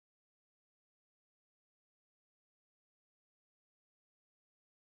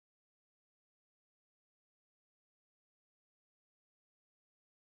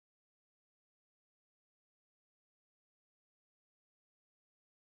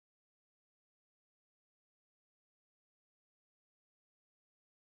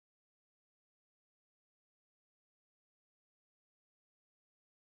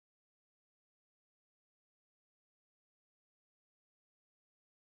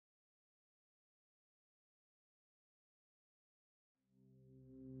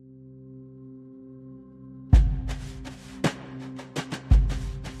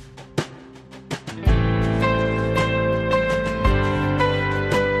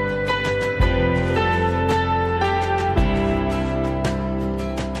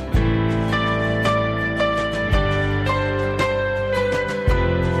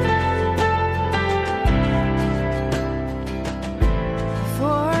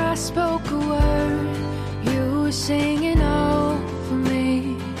I spoke a word, you were singing over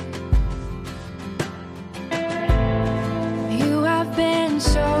me. You have been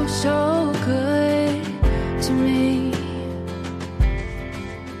so, so good to me.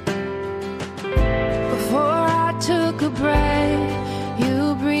 Before I took a breath,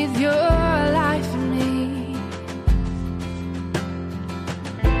 you breathed your life in me.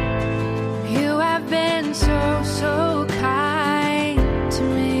 You have been so, so kind to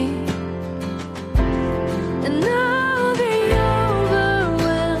me. And now the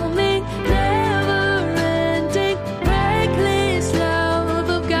overwhelming, never-ending, reckless love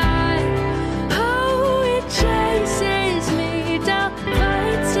of God, oh, it chases me down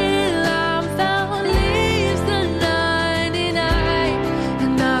right till I'm found, leaves the 99.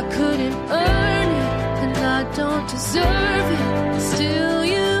 And I couldn't earn it, and I don't deserve it, still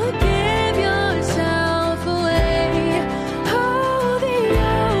you give yourself away. Oh, the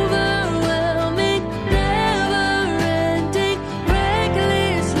overwhelming, never-ending,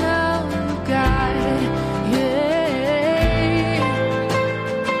 reckless love of God,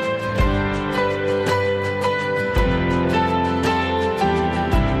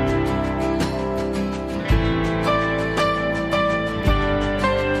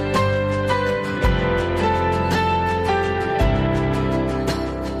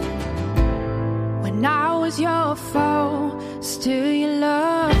 When I was your foe, still your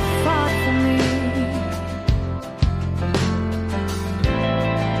love fought for me.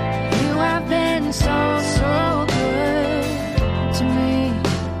 You have been so, so good to me.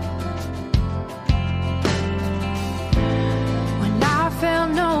 When I felt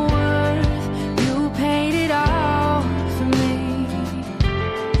no worth, you paid it all for me.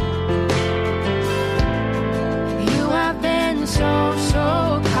 You have been so, so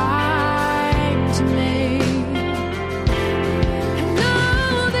kind to me. And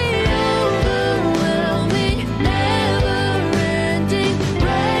all the overwhelming, never-ending,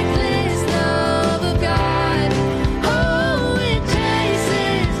 reckless love of God, oh, it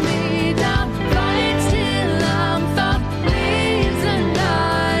chases me down, fights till I'm found, leaves the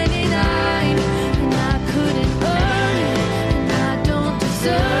 99. And I couldn't earn it, and I don't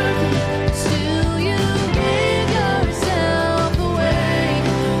deserve it, still you give yourself away.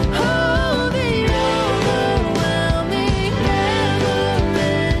 Oh, the overwhelming,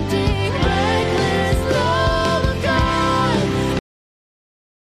 never-ending, reckless love of God.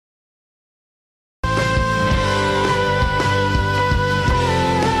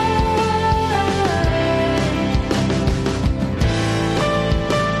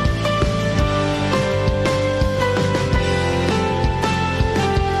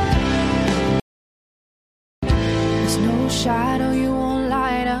 There's no shadow you won't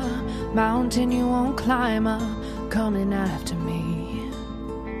light up, mountain you won't climb up, coming after me.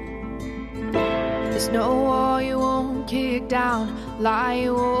 There's no wall you won't kick down, lie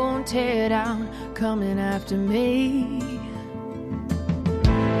you won't tear down, coming after me.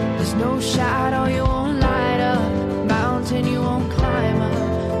 There's no shadow you won't light up, mountain you won't climb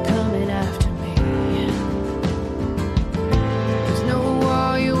up, coming after me. There's no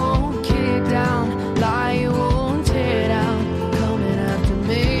wall you won't kick down, lie you won't tear down, coming after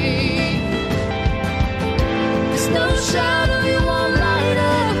me. There's no shadow you won't light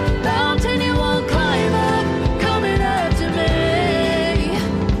up, mountain you won't climb up, coming after me.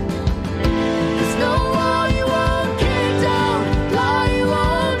 There's no wall you won't kick down, lie you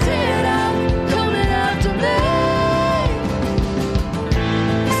won't tear down, coming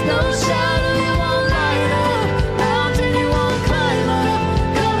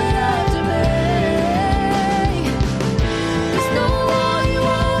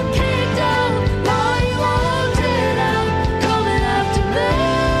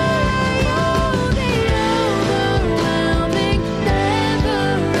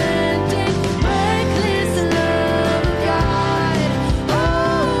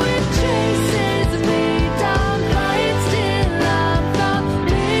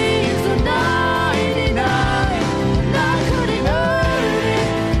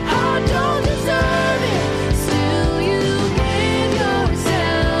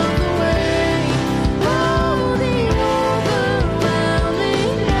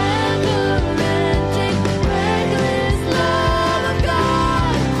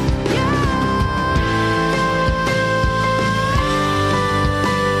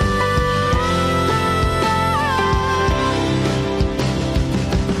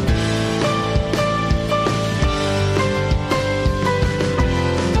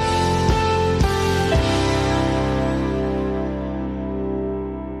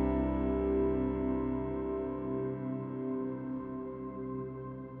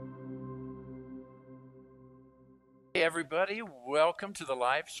everybody. Welcome to the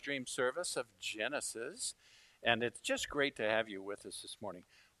live stream service of Genesis. And it's just great to have you with us this morning.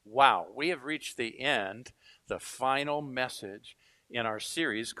 Wow, we have reached the end, the final message in our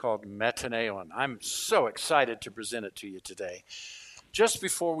series called Metanoia. I'm so excited to present it to you today. Just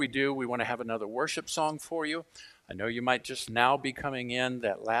before we do, we want to have another worship song for you. I know you might just now be coming in.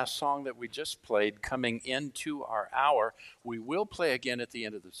 That last song that we just played, coming into our hour, we will play again at the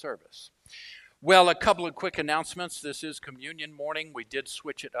end of the service. Well, a couple of quick announcements. This is communion morning. We did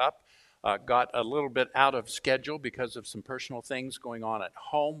switch it up. Got a little bit out of schedule because of some personal things going on at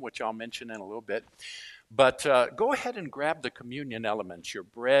home, which I'll mention in a little bit. But go ahead and grab the communion elements, your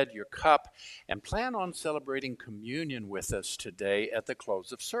bread, your cup, and plan on celebrating communion with us today at the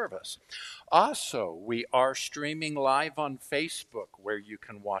close of service. Also, we are streaming live on Facebook where you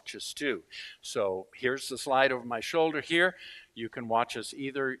can watch us too. So here's the slide over my shoulder here. You can watch us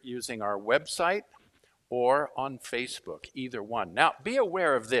either using our website or on Facebook, either one. Now, be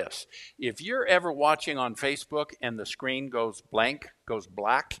aware of this. If you're ever watching on Facebook and the screen goes blank, goes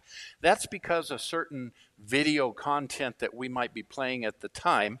black, that's because a certain video content that we might be playing at the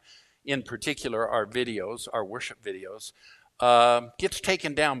time, in particular our videos, our worship videos, gets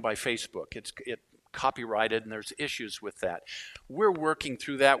taken down by Facebook. It's copyrighted, and there's issues with that. We're working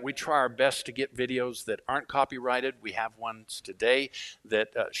through that. We try our best to get videos that aren't copyrighted. We have ones today that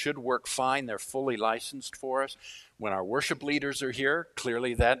should work fine. They're fully licensed for us. When our worship leaders are here,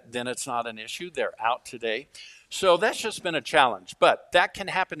 clearly then it's not an issue. They're out today. So that's just been a challenge. But that can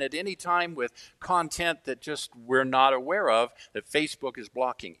happen at any time with content that just we're not aware of that Facebook is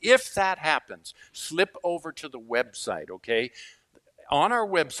blocking. If that happens, slip over to the website, okay? On our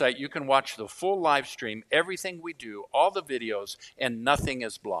website, you can watch the full live stream, everything we do, all the videos, and nothing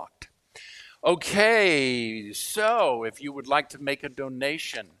is blocked. Okay, so if you would like to make a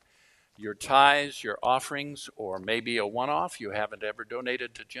donation, your tithes, your offerings, or maybe a one-off, you haven't ever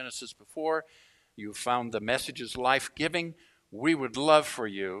donated to Genesis before, you found the message is life-giving, we would love for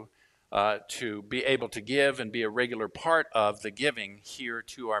you to be able to give and be a regular part of the giving here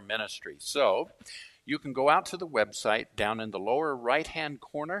to our ministry. So you can go out to the website. Down in the lower right-hand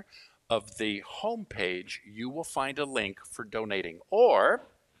corner of the home page, you will find a link for donating. Or,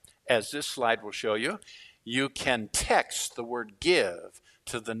 as this slide will show you, you can text the word give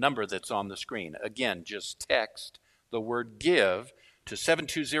to the number that's on the screen. Again, just text the word give to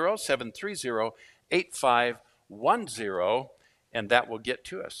 720-730-8510, and that will get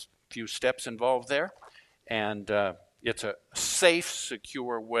to us. A few steps involved there, and it's a safe,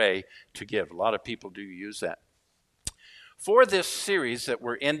 secure way to give. A lot of people do use that. For this series that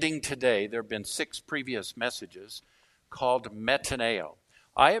we're ending today, there have been 6 previous messages called Metanoia.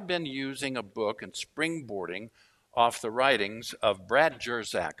 I have been using a book and springboarding off the writings of Brad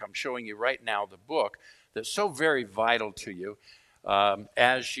Jerzak. I'm showing you right now the book that's so very vital to you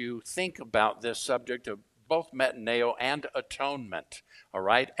as you think about this subject of both metanoia and atonement, all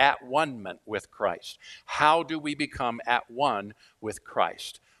right, at one-ment with Christ. How do we become at one with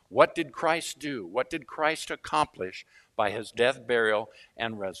Christ? What did Christ do? What did Christ accomplish by his death, burial,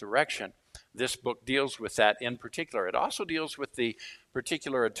 and resurrection? This book deals with that in particular. It also deals with the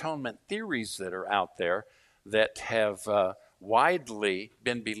particular atonement theories that are out there that have widely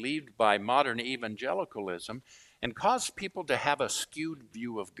been believed by modern evangelicalism and caused people to have a skewed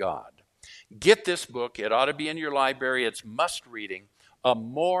view of God. Get this book. It ought to be in your library. It's must reading. A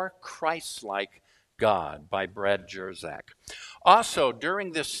More Christ-Like God by Brad Jerzak. Also,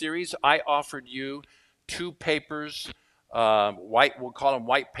 during this series, I offered you 2 papers, we'll call them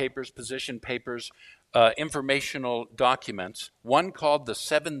white papers, position papers, informational documents. One called The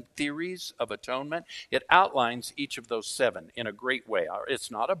 7 Theories of Atonement. It outlines each of those 7 in a great way. It's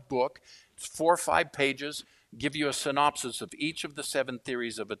not a book. It's 4 or 5 pages. Give you a synopsis of each of the 7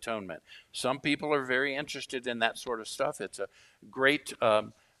 theories of atonement. Some people are very interested in that sort of stuff. It's a great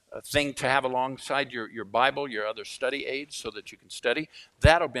thing to have alongside your Bible, your other study aids, so that you can study.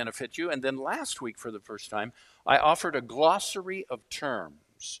 That'll benefit you. And then last week, for the first time, I offered a glossary of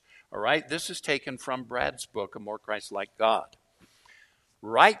terms. All right? This is taken from Brad's book, A More Christ-Like God.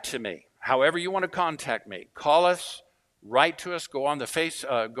 Write to me, however you want to contact me. Call us. Write to us, go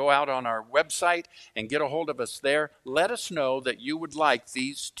out on our website and get a hold of us there. Let us know that you would like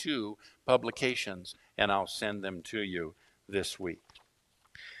these 2 publications, and I'll send them to you this week.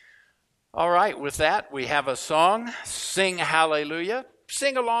 All right, with that, we have a song, Sing Hallelujah.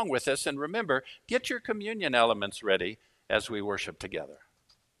 Sing along with us, and remember, get your communion elements ready as we worship together.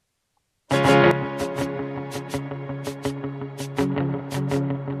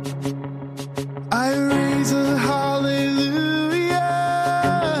 I raise a hallelujah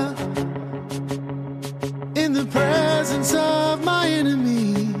in the presence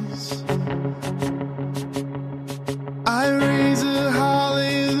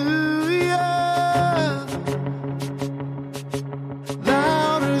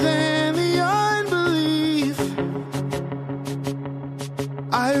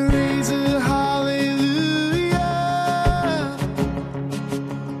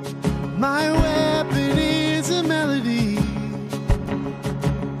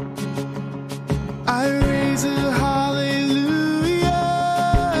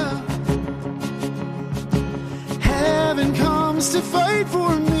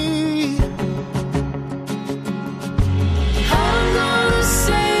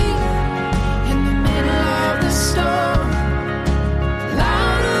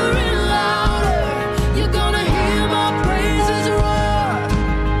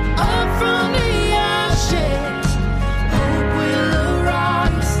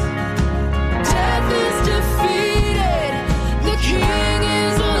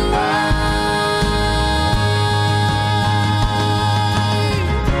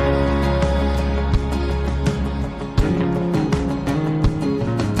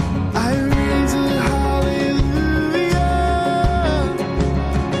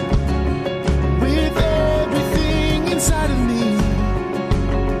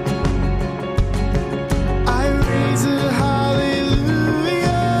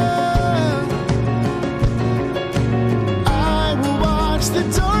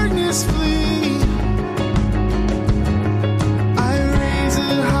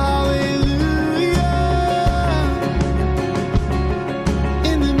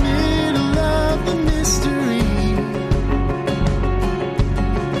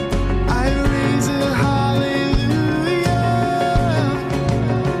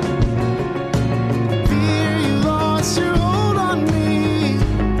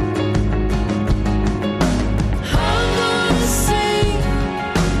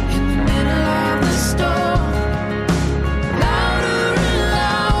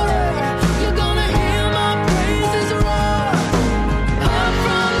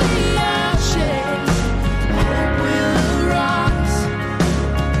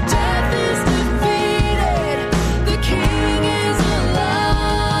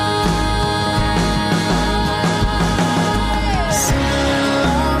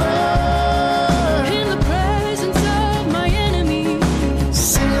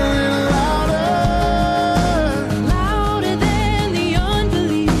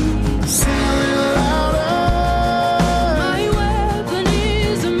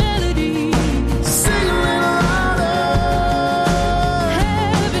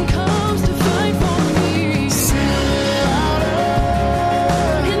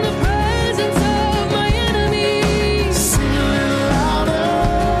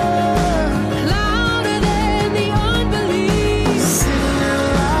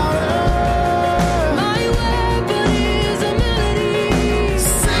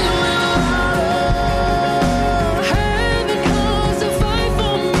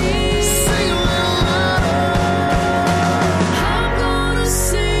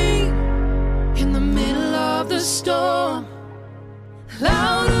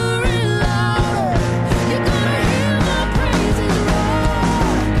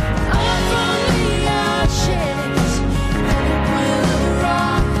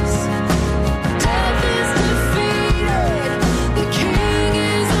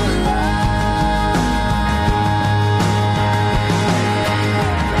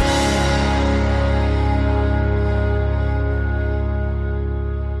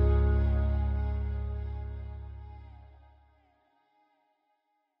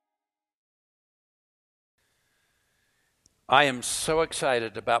I am so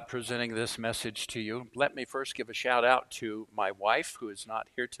excited about presenting this message to you. Let me first give a shout out to my wife, who is not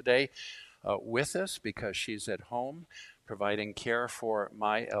here today with us because she's at home providing care for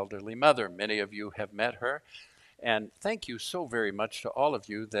my elderly mother. Many of you have met her. And thank you so very much to all of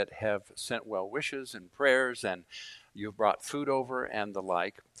you that have sent well wishes and prayers, and you've brought food over and the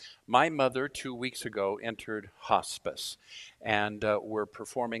like. My mother 2 weeks ago entered hospice, and we're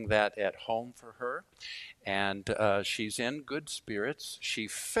performing that at home for her. And she's in good spirits. She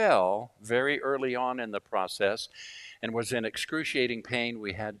fell very early on in the process and was in excruciating pain.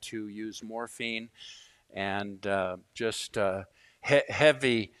 We had to use morphine and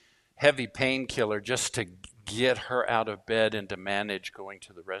heavy painkiller just to get her out of bed and to manage going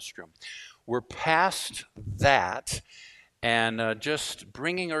to the restroom. We're past that and just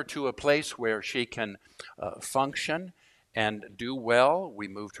bringing her to a place where she can function and do well. We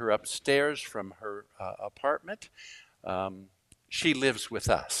moved her upstairs from her apartment. She lives with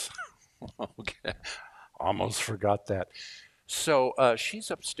us. Okay, almost forgot that. So she's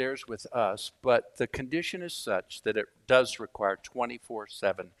upstairs with us, but the condition is such that it does require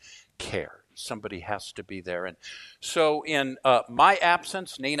 24/7 care. Somebody has to be there. And so in my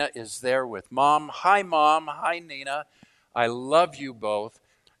absence, Nina is there with Mom. Hi, Mom. Hi, Nina. I love you both.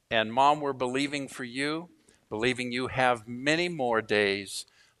 And Mom, we're believing for you, believing you have many more days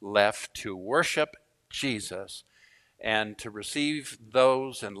left to worship Jesus and to receive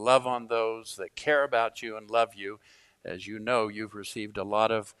those and love on those that care about you and love you. As you know, you've received a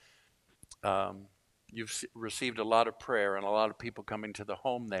lot of prayer and a lot of people coming to the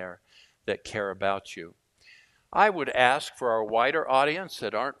home there that care about you. I would ask for our wider audience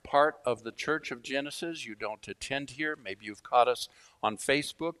that aren't part of the Church of Genesis, you don't attend here, maybe you've caught us on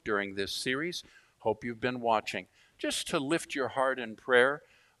Facebook during this series, hope you've been watching, just to lift your heart in prayer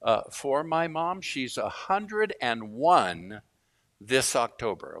for my mom. She's 101 this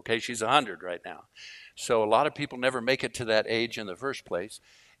October, okay? She's 100 right now. So a lot of people never make it to that age in the first place.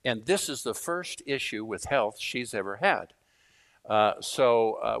 And this is the first issue with health she's ever had.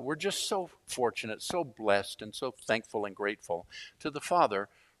 So we're just so fortunate, so blessed, and so thankful and grateful to the Father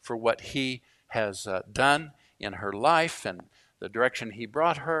for what He has done in her life and the direction He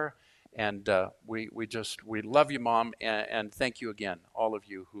brought her. And we love you, Mom, and thank you again, all of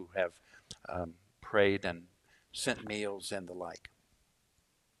you who have prayed and sent meals and the like.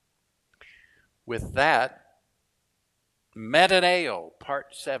 With that, Metanoia,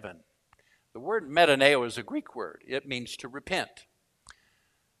 part 7. The word metanoia is a Greek word. It means to repent.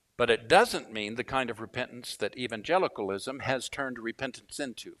 But it doesn't mean the kind of repentance that evangelicalism has turned repentance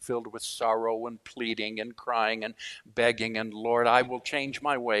into, filled with sorrow and pleading and crying and begging and, Lord, I will change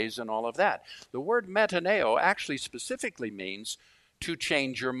my ways and all of that. The word metanoia actually specifically means to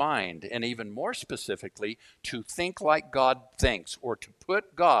change your mind, and even more specifically, to think like God thinks, or to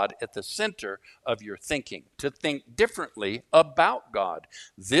put God at the center of your thinking, to think differently about God.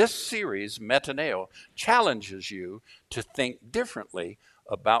 This series, Metanoia, challenges you to think differently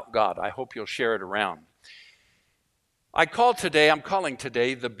about God. I hope you'll share it around. I'm calling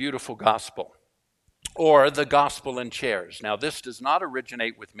today the beautiful gospel, or the gospel in chairs. Now, this does not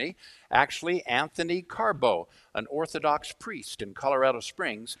originate with me. Actually, Anthony Carbo, an Orthodox priest in Colorado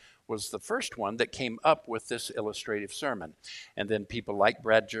Springs, was the first one that came up with this illustrative sermon. And then people like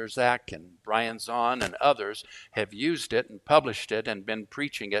Brad Jerzak and Brian Zahn and others have used it and published it and been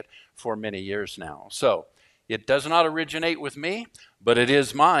preaching it for many years now. So, it does not originate with me, but it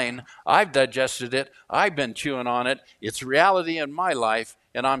is mine. I've digested it. I've been chewing on it. It's reality in my life,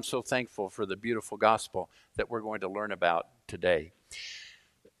 and I'm so thankful for the beautiful gospel that we're going to learn about today.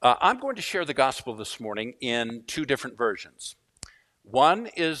 I'm going to share the gospel this morning in two different versions. One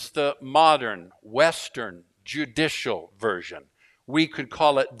is the modern, Western, judicial version. We could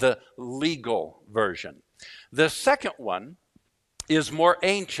call it the legal version. The second one is more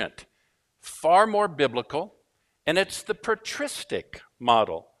ancient, far more biblical, and it's the patristic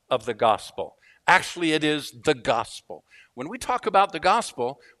model of the gospel. Actually, it is the gospel. When we talk about the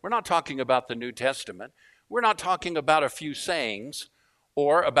gospel, we're not talking about the New Testament. We're not talking about a few sayings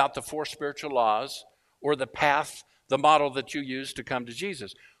or about the 4 spiritual laws or the path, the model that you use to come to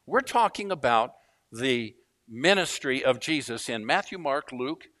Jesus. We're talking about the ministry of Jesus in Matthew, Mark,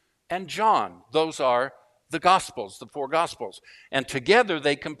 Luke, and John. Those are the Gospels, the 4 Gospels. And together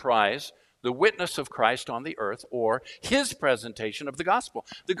they comprise the witness of Christ on the earth, or His presentation of the gospel.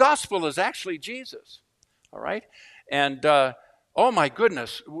 The gospel is actually Jesus, all right? And oh my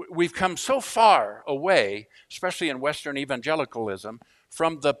goodness, we've come so far away, especially in Western evangelicalism,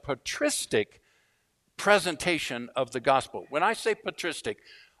 from the patristic presentation of the gospel. When I say patristic,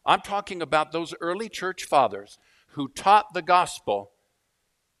 I'm talking about those early church fathers who taught the gospel,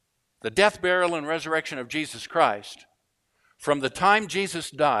 the death, burial, and resurrection of Jesus Christ, from the time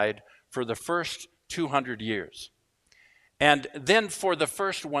Jesus died for the first 200 years. And then for the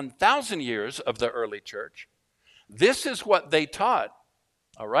first 1,000 years of the early church, this is what they taught.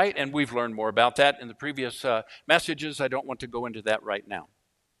 All right, and we've learned more about that in the previous messages. I don't want to go into that right now.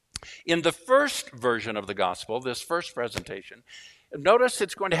 In the first version of the gospel, this first presentation, notice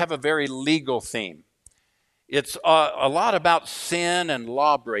it's going to have a very legal theme. It's a lot about sin and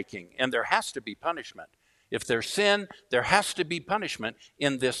law breaking, and there has to be punishment. If there's sin, there has to be punishment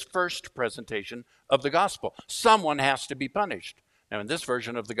in this first presentation of the gospel. Someone has to be punished. Now, in this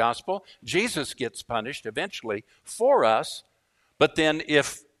version of the gospel, Jesus gets punished eventually for us, but then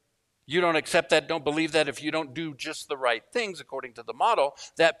if you don't accept that, don't believe that, if you don't do just the right things according to the model,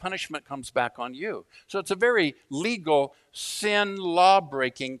 that punishment comes back on you. So it's a very legal, sin,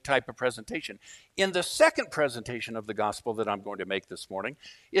 law-breaking type of presentation. In the second presentation of the gospel that I'm going to make this morning,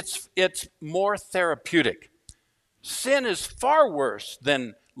 it's more therapeutic. Sin is far worse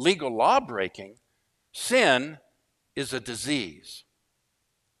than legal law-breaking. Sin is a disease,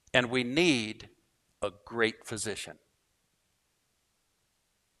 and we need a great physician.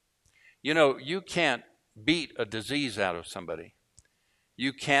 You know, you can't beat a disease out of somebody.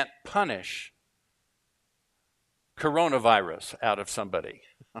 You can't punish coronavirus out of somebody.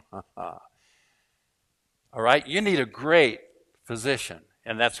 All right? You need a great physician,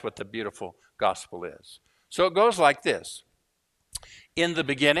 and that's what the beautiful gospel is. So it goes like this. In the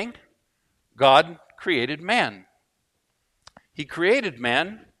beginning, God created man. He created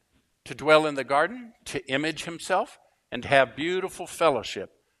man to dwell in the garden, to image himself, and have beautiful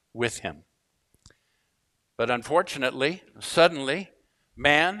fellowship with him. But unfortunately, suddenly,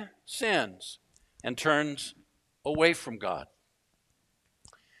 man sins and turns away from God.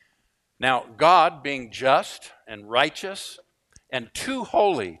 Now, God, being just and righteous and too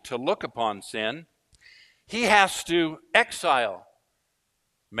holy to look upon sin, he has to exile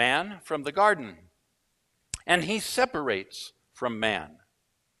man from the garden, and he separates from man.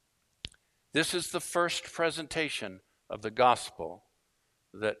 This is the first presentation of the gospel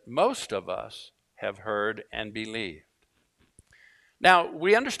that most of us have heard and believed. Now,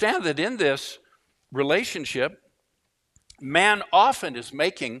 we understand that in this relationship, man often is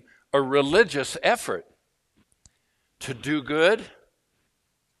making a religious effort to do good,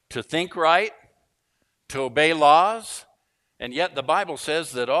 to think right, to obey laws, and yet the Bible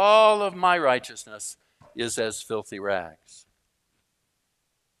says that all of my righteousness is as filthy rags.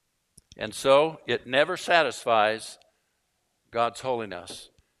 And so it never satisfies God's holiness,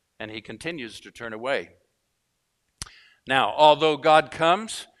 and he continues to turn away. Now, although God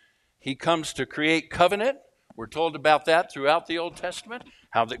comes, he comes to create covenant. We're told about that throughout the Old Testament,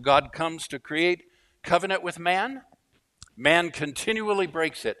 how that God comes to create covenant with man. Man continually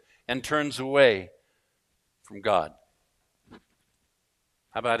breaks it and turns away from God.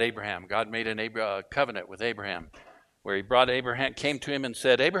 How about Abraham? God made a covenant with Abraham, where he brought Abraham, came to him and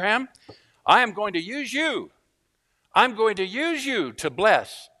said, Abraham, I am going to use you. I'm going to use you to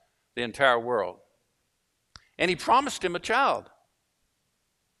bless the entire world. And he promised him a child.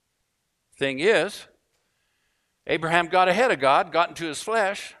 Thing is, Abraham got ahead of God, got into his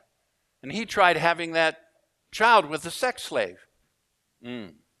flesh, and he tried having that child with a sex slave.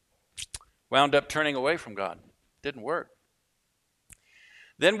 Wound up turning away from God. Didn't work.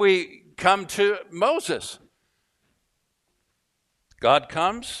 Then we come to Moses. God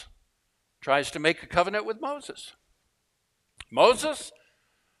comes, tries to make a covenant with Moses. Moses,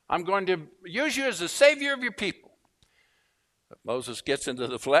 I'm going to use you as the savior of your people. But Moses gets into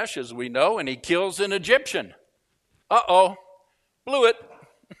the flesh, as we know, and he kills an Egyptian. Uh-oh, blew it.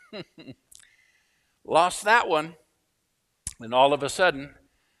 Lost that one. And all of a sudden,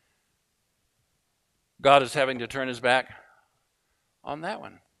 God is having to turn his back on that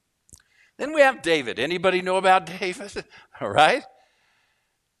one. Then we have David. Anybody know about David? All right.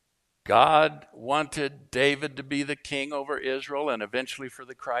 God wanted David to be the king over Israel and eventually for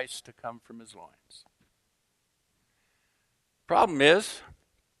the Christ to come from his loins. Problem is,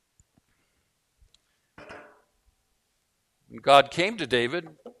 when God came to David,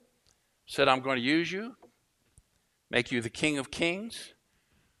 said, I'm going to use you, make you the king of kings,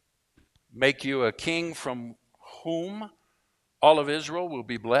 make you a king from whom all of Israel will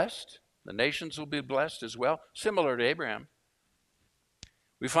be blessed. The nations will be blessed as well, similar to Abraham.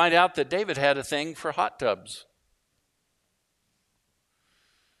 We find out that David had a thing for hot tubs.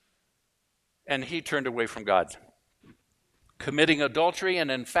 And he turned away from God, committing adultery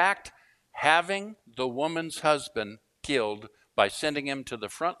and, in fact, having the woman's husband killed by sending him to the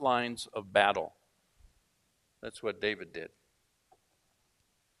front lines of battle. That's what David did.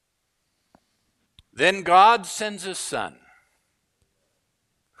 Then God sends his Son.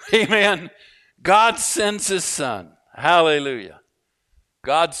 Amen. God sends his Son. Hallelujah.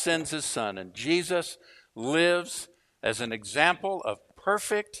 God sends his Son, and Jesus lives as an example of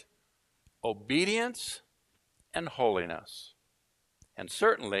perfect obedience and holiness, and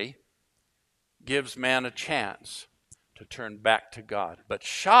certainly gives man a chance to turn back to God. But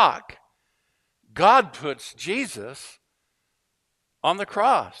shock, God puts Jesus on the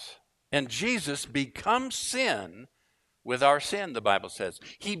cross, and Jesus becomes sin with our sin, the Bible says.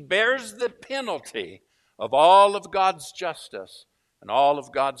 He bears the penalty of all of God's justice and all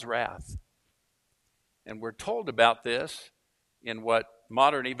of God's wrath. And we're told about this in what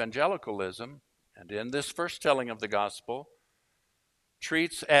modern evangelicalism, and in this first telling of the gospel,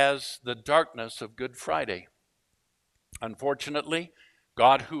 treats as the darkness of Good Friday. Unfortunately,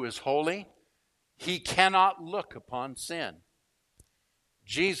 God, who is holy, he cannot look upon sin.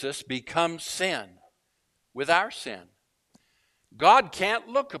 Jesus becomes sin with our sin. God can't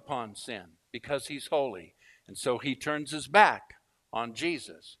look upon sin because he's holy, and so he turns his back on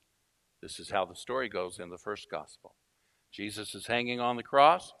Jesus. This is how the story goes in the first gospel. Jesus is hanging on the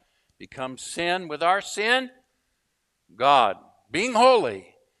cross, becomes sin with our sin. God, being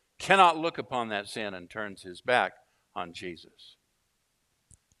holy, cannot look upon that sin and turns his back on Jesus.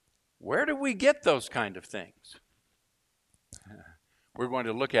 Where do we get those kind of things? We're going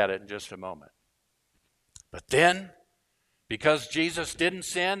to look at it in just a moment. But then, because Jesus didn't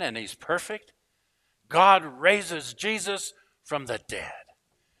sin and he's perfect, God raises Jesus from the dead.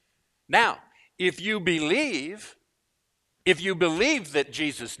 Now, if you believe that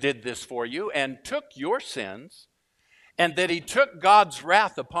Jesus did this for you and took your sins, and that he took God's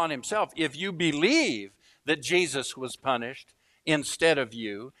wrath upon himself, if you believe that Jesus was punished instead of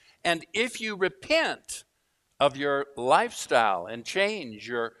you, and if you repent of your lifestyle and change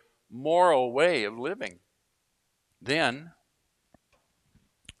your moral way of living, then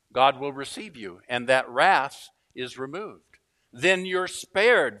God will receive you, and that wrath is removed. Then you're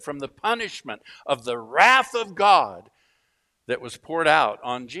spared from the punishment of the wrath of God that was poured out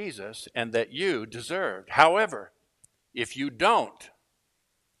on Jesus and that you deserved. However, if you don't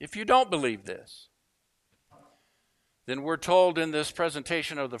believe this, then we're told in this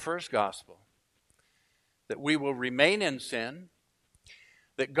presentation of the first gospel that we will remain in sin,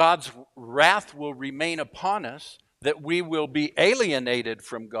 that God's wrath will remain upon us, that we will be alienated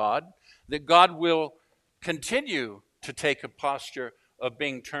from God, that God will continue to take a posture of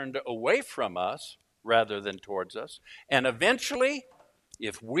being turned away from us rather than towards us. And eventually,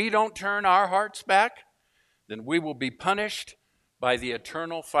 if we don't turn our hearts back, then we will be punished by the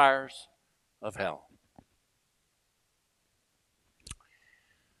eternal fires of hell.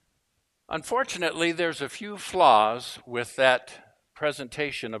 Unfortunately, there's a few flaws with that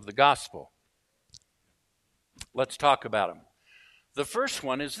presentation of the gospel. Let's talk about them. The first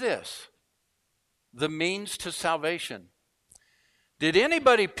one is this: the means to salvation. Did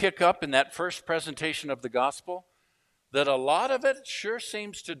anybody pick up in that first presentation of the gospel that a lot of it sure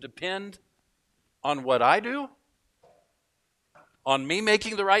seems to depend on what I do? On me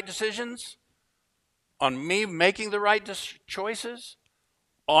making the right decisions? On me making the right choices?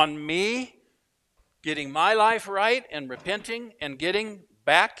 On me getting my life right and repenting and getting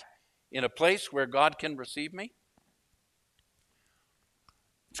back in a place where God can receive me?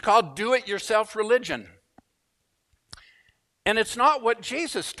 It's called do-it-yourself religion. And it's not what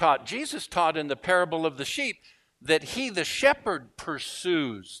Jesus taught. Jesus taught in the parable of the sheep that he, the shepherd,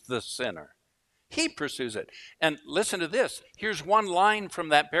 pursues the sinner. He pursues it. And listen to this. Here's one line from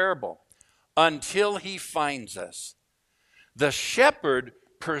that parable. Until he finds us. The shepherd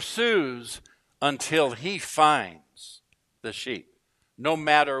pursues until he finds the sheep. No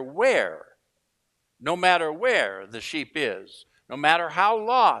matter where the sheep is, no matter how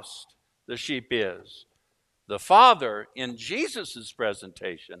lost the sheep is, the Father, in Jesus'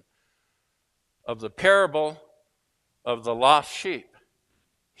 presentation of the parable of the lost sheep,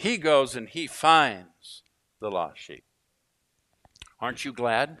 he goes and he finds the lost sheep. Aren't you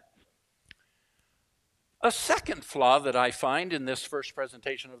glad? A second flaw that I find in this first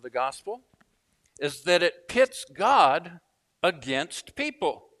presentation of the gospel is that it pits God against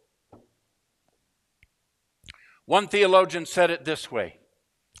people. One theologian said it this way,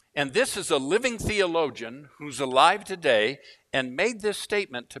 and this is a living theologian who's alive today and made this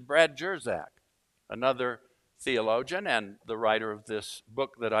statement to Brad Jerzak, another theologian and the writer of this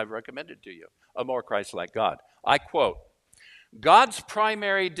book that I've recommended to you, A More Christ-Like God. I quote, God's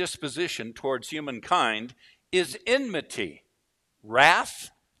primary disposition towards humankind is enmity, wrath,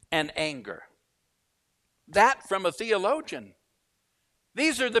 and anger. that from a theologian.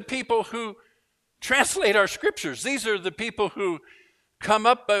 These are the people who translate our scriptures. These are the people who come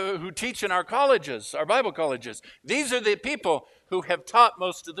up, who teach in our colleges, our Bible colleges. These are the people who have taught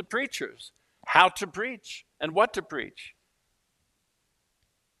most of the preachers how to preach and what to preach.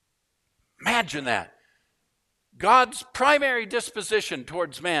 Imagine that. God's primary disposition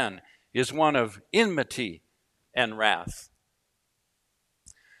towards man is one of enmity and wrath.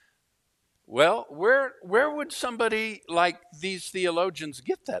 Well, where would somebody like these theologians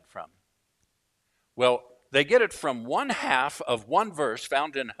get that from? Well, they get it from one half of one verse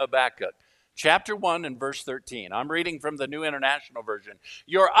found in Habakkuk, chapter 1 and verse 13. I'm reading from the New International Version.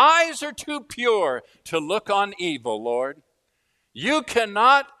 Your eyes are too pure to look on evil, Lord. You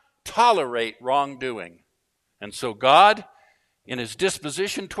cannot tolerate wrongdoing. And so God, in his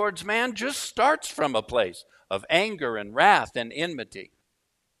disposition towards man, just starts from a place of anger and wrath and enmity.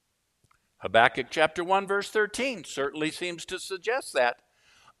 Habakkuk chapter 1 verse 13 certainly seems to suggest that.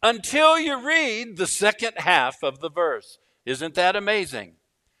 Until you read the second half of the verse. Isn't that amazing?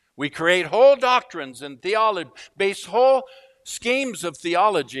 We create whole doctrines and theology, base whole schemes of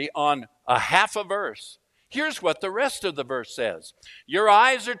theology on a half a verse. Here's what the rest of the verse says. Your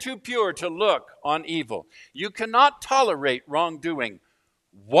eyes are too pure to look on evil. You cannot tolerate wrongdoing.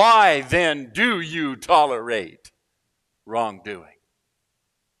 Why then do you tolerate wrongdoing?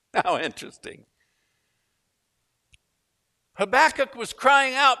 How interesting. Habakkuk was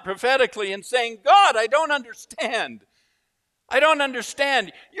crying out prophetically and saying, God, I don't understand. I don't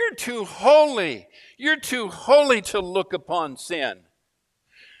understand. You're too holy. You're too holy to look upon sin.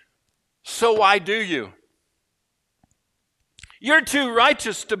 So why do you? You're too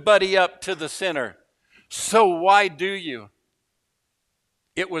righteous to buddy up to the sinner. So why do you?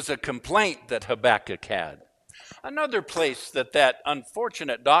 It was a complaint that Habakkuk had. Another place that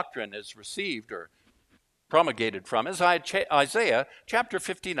unfortunate doctrine is received or promulgated from is Isaiah chapter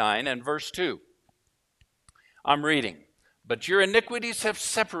 59 and verse 2. I'm reading. But your iniquities have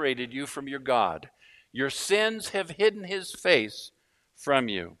separated you from your God. Your sins have hidden his face from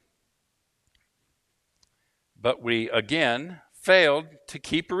you. But we again failed to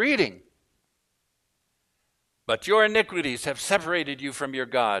keep reading. But your iniquities have separated you from your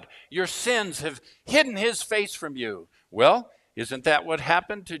God. Your sins have hidden his face from you. Well, isn't that what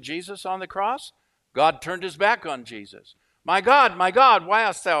happened to Jesus on the cross? God turned his back on Jesus. My God, why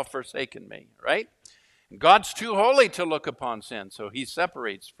hast thou forsaken me? Right? And God's too holy to look upon sin, so he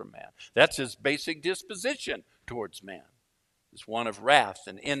separates from man. That's his basic disposition towards man. It's one of wrath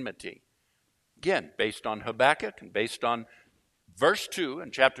and enmity. Again, based on Habakkuk and based on verse 2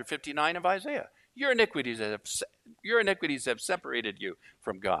 in chapter 59 of Isaiah. Your iniquities have separated you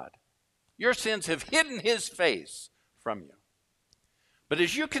from God. Your sins have hidden his face from you. But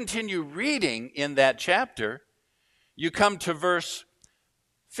as you continue reading in that chapter, you come to verse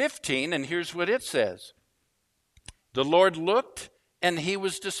 15, and here's what it says. The Lord looked, and he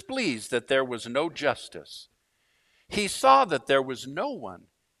was displeased that there was no justice. He saw that there was no one.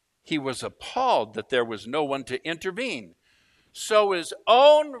 He was appalled that there was no one to intervene. So his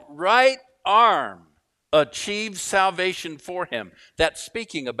own right arm achieved salvation for him. That's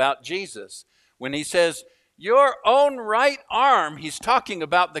speaking about Jesus. When he says, your own right arm, he's talking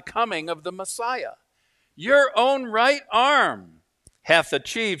about the coming of the Messiah. Your own right arm hath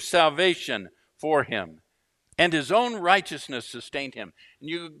achieved salvation for him, and his own righteousness sustained him. And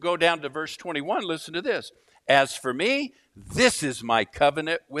you go down to verse 21, listen to this. As for me, this is my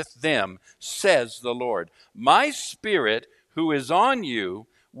covenant with them, says the Lord. My spirit who is on you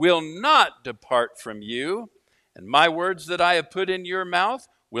will not depart from you, and my words that I have put in your mouth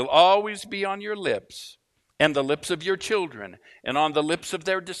will always be on your lips, and the lips of your children, and on the lips of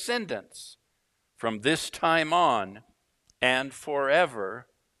their descendants, from this time on and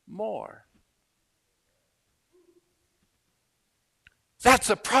forevermore. That's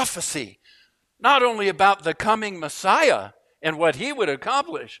a prophecy, not only about the coming Messiah and what he would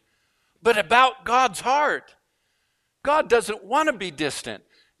accomplish, but about God's heart. God doesn't want to be distant.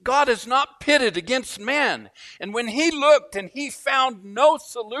 God is not pitted against man. And when he looked and he found no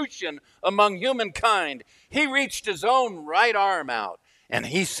solution among humankind, he reached his own right arm out and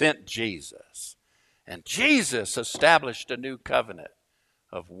he sent Jesus. And Jesus established a new covenant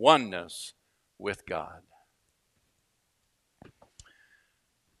of oneness with God.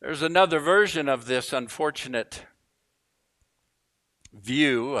 There's another version of this unfortunate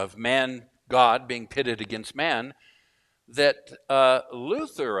view of man, God being pitted against man, that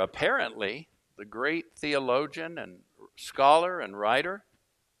Luther, apparently, the great theologian and scholar and writer,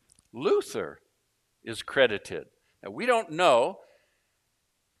 Luther is credited. Now, we don't know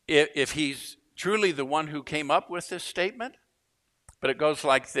if he's truly the one who came up with this statement, but it goes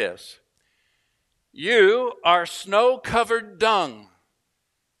like this. You are snow-covered dung.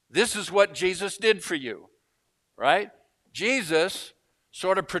 This is what Jesus did for you, right? Jesus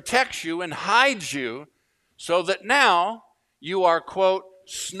sort of protects you and hides you so that now you are, quote,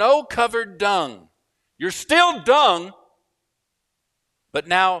 snow-covered dung. You're still dung, but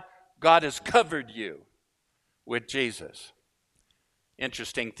now God has covered you with Jesus.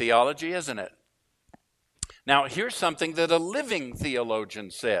 Interesting theology, isn't it? Now, here's something that a living theologian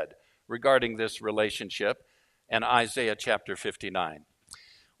said regarding this relationship in Isaiah chapter 59.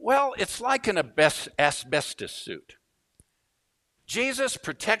 Well, it's like an asbestos suit. Jesus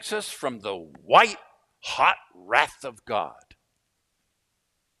protects us from the white, hot wrath of God.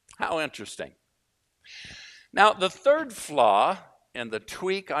 How interesting. Now, the third flaw and the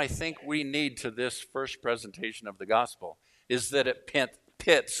tweak I think we need to this first presentation of the gospel is that it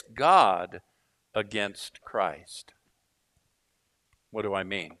pits God against Christ. What do I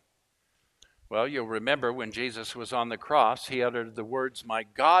mean? Well, you'll remember when Jesus was on the cross, he uttered the words, my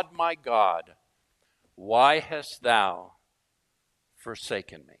God, why hast thou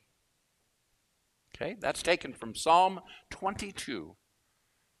forsaken me? Okay, that's taken from Psalm 22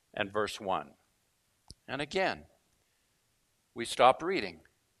 and verse 1. And again, we stop reading.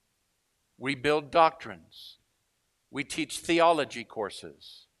 We build doctrines. We teach theology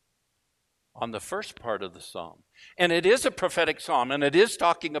courses on the first part of the psalm. And it is a prophetic psalm, and it is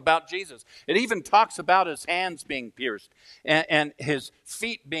talking about Jesus. It even talks about his hands being pierced and his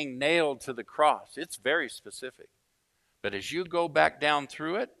feet being nailed to the cross. It's very specific. But as you go back down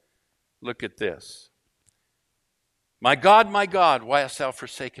through it, look at this. My God, why hast thou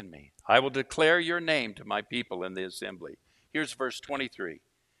forsaken me? I will declare your name to my people in the assembly. Here's verse 23.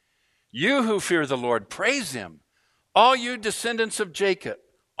 You who fear the Lord, praise him. All you descendants of Jacob,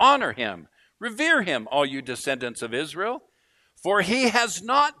 honor him. Revere him, all you descendants of Israel. For he has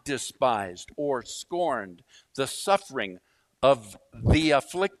not despised or scorned the suffering of the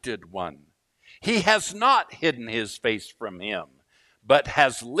afflicted one. He has not hidden his face from him, but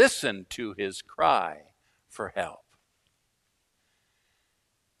has listened to his cry for help.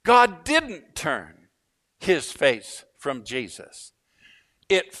 God didn't turn his face from Jesus.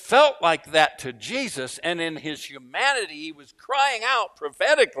 It felt like that to Jesus, and in his humanity, he was crying out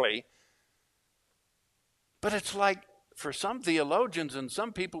prophetically. But it's like for some theologians and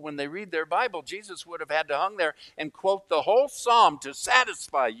some people, when they read their Bible, Jesus would have had to hung there and quote the whole psalm to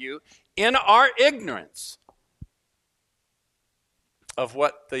satisfy you in our ignorance of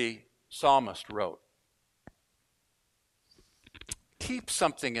what the psalmist wrote. Keep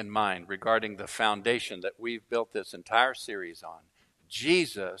something in mind regarding the foundation that we've built this entire series on.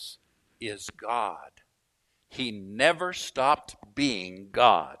 Jesus is God. He never stopped being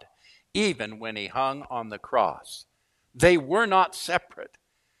God, even when he hung on the cross. They were not separate.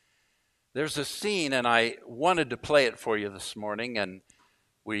 There's a scene, and I wanted to play it for you this morning, and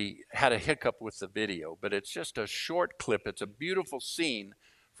we had a hiccup with the video, but it's just a short clip. It's a beautiful scene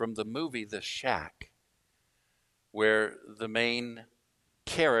from the movie The Shack, where the main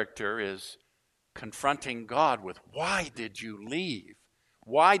character is confronting God with, why did you leave?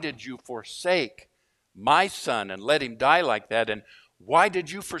 Why did you forsake my son and let him die like that? And why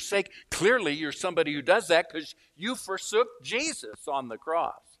did you forsake? Clearly, you're somebody who does that because you forsook Jesus on the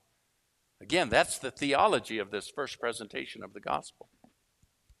cross. Again, that's the theology of this first presentation of the gospel.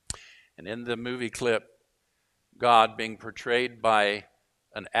 And in the movie clip, God being portrayed by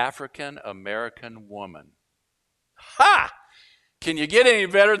an African-American woman. Ha! Can you get any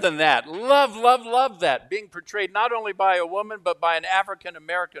better than that? Love that. Being portrayed not only by a woman, but by an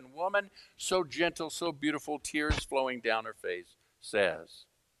African-American woman, so gentle, so beautiful, tears flowing down her face, says,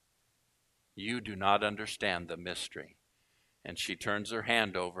 you do not understand the mystery. And she turns her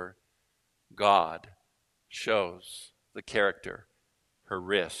hand over. God shows the character, her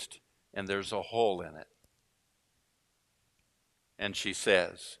wrist, and there's a hole in it. And she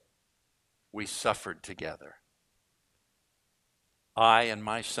says, we suffered together. I and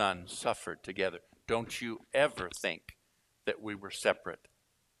my son suffered together. Don't you ever think that we were separate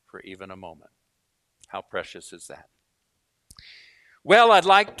for even a moment. How precious is that? Well, I'd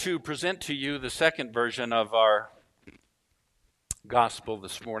like to present to you the second version of our gospel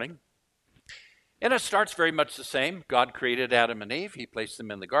this morning. And it starts very much the same. God created Adam and Eve. He placed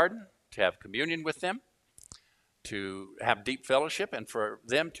them in the garden to have communion with them, to have deep fellowship, and for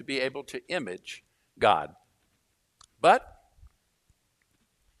them to be able to image God. But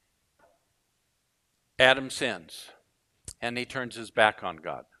Adam sins, and he turns his back on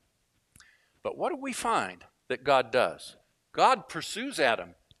God. But what do we find that God does? God pursues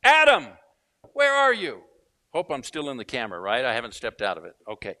Adam. Adam, where are you? Hope I'm still in the camera, right? I haven't stepped out of it.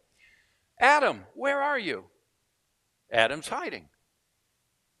 Okay. Adam, where are you? Adam's hiding.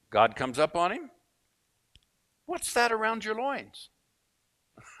 God comes up on him. What's that around your loins?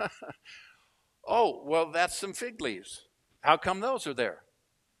 Oh, well, that's some fig leaves. How come those are there?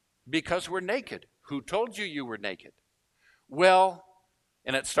 Because we're naked. Who told you you were naked? Well,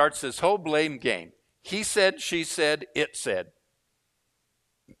 and it starts this whole blame game. He said, she said, it said.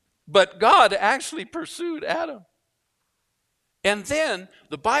 But God actually pursued Adam. And then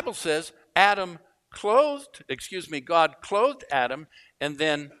the Bible says God clothed Adam and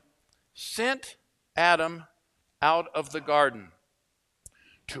then sent Adam out of the garden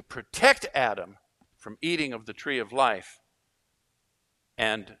to protect Adam from eating of the tree of life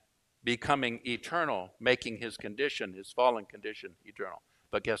and becoming eternal, making his condition, his fallen condition, eternal.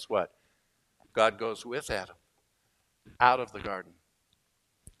 But guess what? God goes with Adam out of the garden.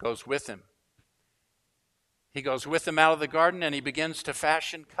 Goes with him. He goes with him out of the garden and he begins to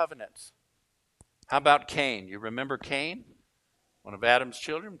fashion covenants. How about Cain? You remember Cain? One of Adam's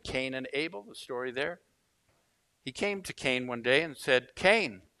children, Cain and Abel, the story there. He came to Cain one day and said,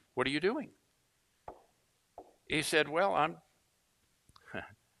 Cain, what are you doing? He said, well,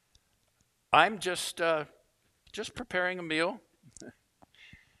 I'm just preparing a meal.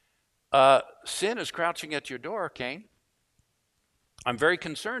 Sin is crouching at your door, Cain. I'm very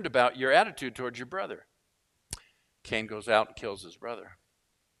concerned about your attitude towards your brother. Cain goes out and kills his brother.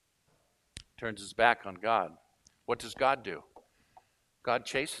 Turns his back on God. What does God do? God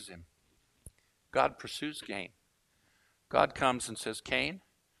chases him. God pursues Cain. God comes and says, Cain,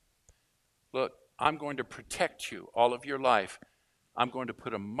 look, I'm going to protect you all of your life. I'm going to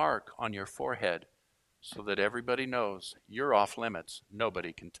put a mark on your forehead so that everybody knows you're off limits.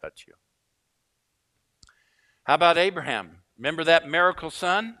 Nobody can touch you. How about Abraham? Remember that miracle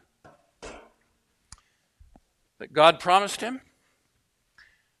son that God promised him?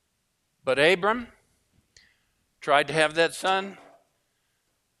 But Abram tried to have that son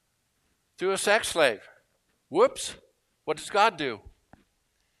through a sex slave. Whoops. What does God do?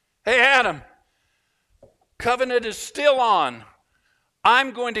 Hey, Adam, covenant is still on.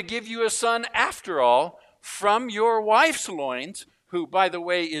 I'm going to give you a son after all from your wife's loins, who, by the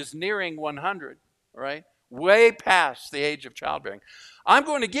way, is nearing 100, right? Way past the age of childbearing. I'm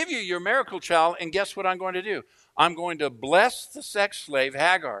going to give you your miracle child, and guess what I'm going to do? I'm going to bless the sex slave,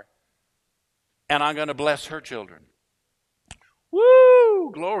 Hagar, and I'm going to bless her children.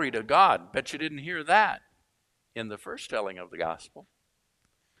 Woo! Glory to God. Bet you didn't hear that in the first telling of the gospel.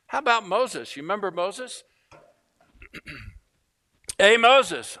 How about Moses? You remember Moses? Hey,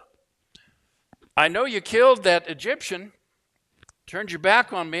 Moses, I know you killed that Egyptian, turned your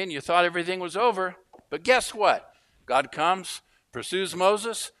back on me, and you thought everything was over. But guess what? God comes, pursues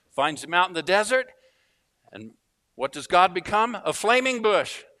Moses, finds him out in the desert, and what does God become? A flaming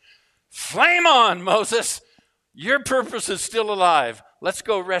bush. Flame on, Moses. Your purpose is still alive. Let's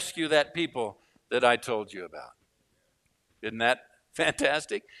go rescue that people that I told you about. Isn't that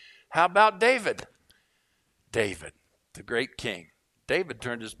fantastic? How about David? David, the great king. David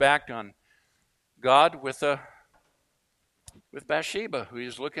turned his back on God with Bathsheba, who he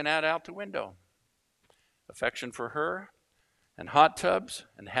was looking at out the window. Affection for her and hot tubs,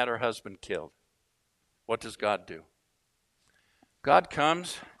 and had her husband killed. What does God do? God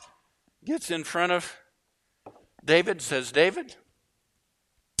comes, gets in front of David, says, David,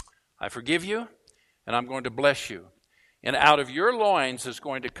 I forgive you, and I'm going to bless you. And out of your loins is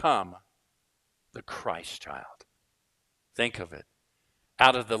going to come the Christ child. Think of it.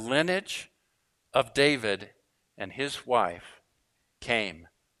 Out of the lineage of David and his wife came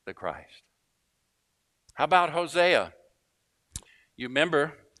the Christ. How about Hosea? You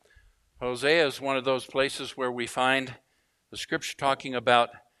remember, Hosea is one of those places where we find the scripture talking about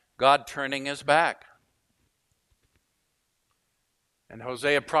God turning his back. And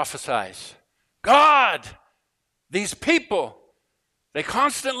Hosea prophesies, God, these people, they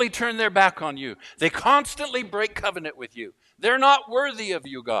constantly turn their back on you. They constantly break covenant with you. They're not worthy of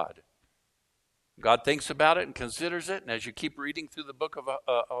you, God. God thinks about it and considers it. And as you keep reading through the book of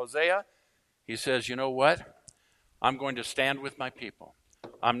Hosea, he says, you know what? I'm going to stand with my people.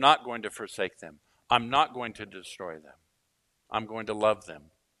 I'm not going to forsake them. I'm not going to destroy them. I'm going to love them.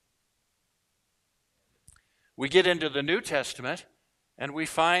 We get into the New Testament and we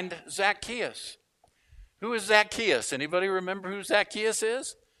find Zacchaeus. Who is Zacchaeus? Anybody remember who Zacchaeus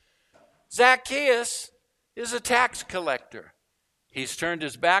is? Zacchaeus is a tax collector. He's turned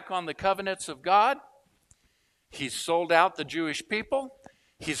his back on the covenants of God. He's sold out the Jewish people.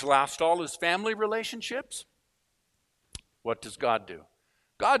 He's lost all his family relationships. What does God do?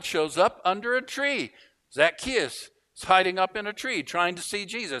 God shows up under a tree. Zacchaeus is hiding up in a tree trying to see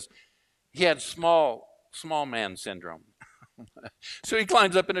Jesus. He had small man syndrome. So he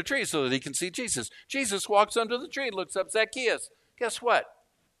climbs up in a tree so that he can see Jesus. Jesus walks under the tree, looks up, Zacchaeus, guess what?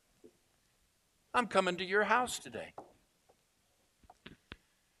 I'm coming to your house today.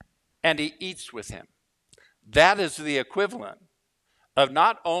 And he eats with him. That is the equivalent of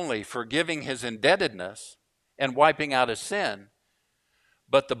not only forgiving his indebtedness and wiping out his sin,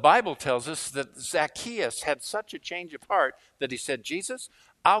 but the Bible tells us that Zacchaeus had such a change of heart that he said, Jesus,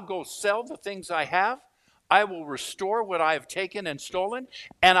 I'll go sell the things I have. I will restore what I have taken and stolen,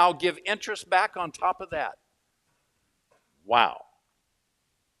 and I'll give interest back on top of that. Wow.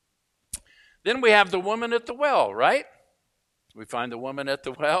 Then we have the woman at the well, right? We find the woman at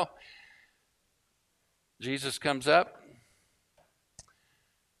the well. Jesus comes up.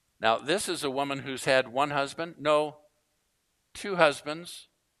 Now, this is a woman who's had one husband. No, two husbands.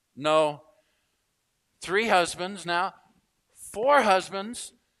 No, three husbands now. Four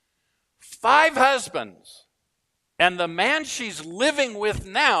husbands. 5 husbands. And the man she's living with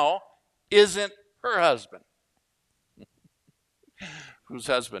now isn't her husband. Whose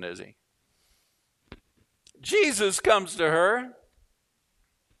husband is he? Jesus comes to her.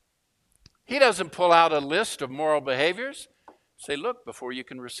 He doesn't pull out a list of moral behaviors. Say, look, before you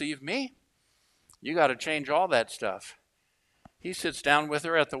can receive me, you got to change all that stuff. He sits down with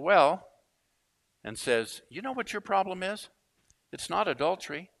her at the well and says, you know what your problem is? It's not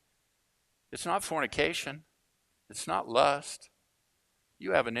adultery. It's not fornication. It's not lust.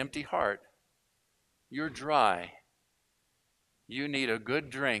 You have an empty heart. You're dry. You need a good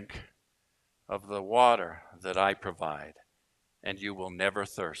drink of the water that I provide, and you will never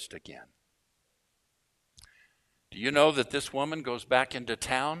thirst again. Do you know that this woman goes back into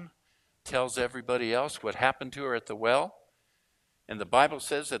town, tells everybody else what happened to her at the well? And the Bible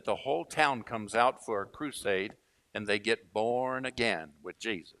says that the whole town comes out for a crusade, and they get born again with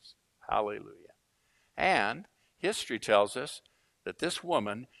Jesus. Hallelujah. And history tells us that this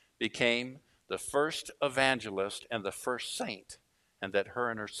woman became the first evangelist and the first saint, and that her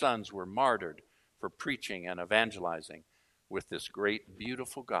and her sons were martyred for preaching and evangelizing with this great,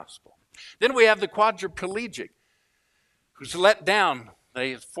 beautiful gospel. Then we have the quadriplegic who's let down.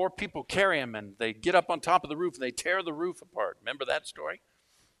 4 people carry him, and they get up on top of the roof, and they tear the roof apart. Remember that story?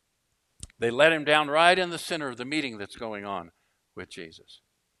 They let him down right in the center of the meeting that's going on with Jesus.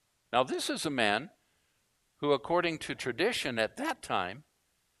 Now, this is a man who, according to tradition at that time,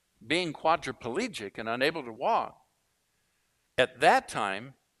 being quadriplegic and unable to walk, at that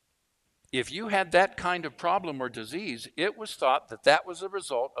time, if you had that kind of problem or disease, it was thought that that was a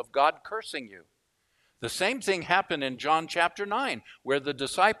result of God cursing you. The same thing happened in John chapter 9, where the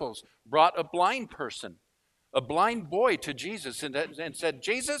disciples brought a blind person, a blind boy, to Jesus and said,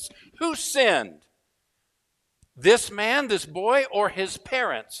 Jesus, who sinned? This man, this boy, or his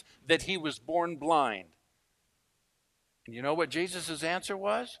parents, that he was born blind? And you know what Jesus' answer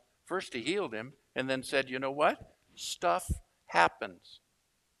was? First he healed him and then said, you know what? Stuff happens.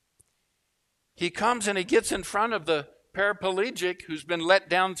 He comes and he gets in front of the paraplegic who's been let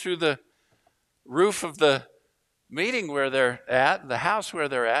down through the roof of the meeting where they're at, the house where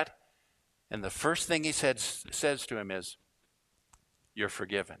they're at, and the first thing he says to him is, you're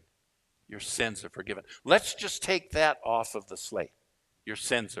forgiven. Your sins are forgiven. Let's just take that off of the slate. Your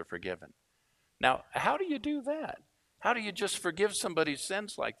sins are forgiven. Now, how do you do that? How do you just forgive somebody's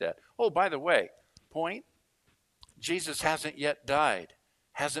sins like that? Oh, by the way, point, Jesus hasn't yet died,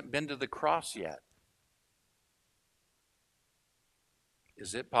 hasn't been to the cross yet.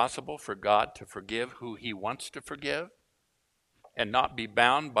 Is it possible for God to forgive who he wants to forgive and not be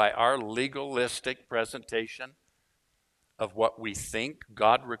bound by our legalistic presentation of what we think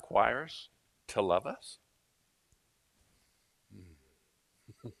God requires to love us?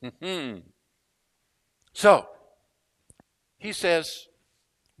 So, he says,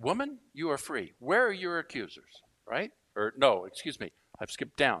 woman, you are free. Where are your accusers? Right? Or no, excuse me, I've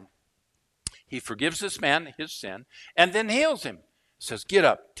skipped down. He forgives this man his sin and then heals him. Says, get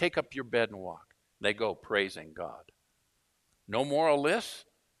up, take up your bed and walk. They go praising God. No moral lists.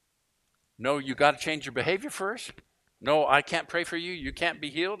 No, you got to change your behavior first. No, I can't pray for you. You can't be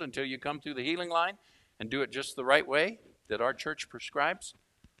healed until you come through the healing line and do it just the right way that our church prescribes.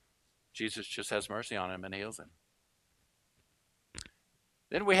 Jesus just has mercy on him and heals him.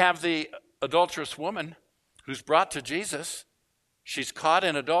 Then we have the adulterous woman who's brought to Jesus. She's caught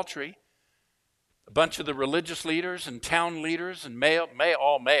in adultery. A bunch of the religious leaders and town leaders and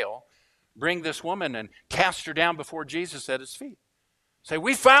all male, bring this woman and cast her down before Jesus at his feet. Say,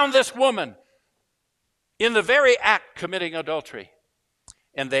 we found this woman in the very act committing adultery.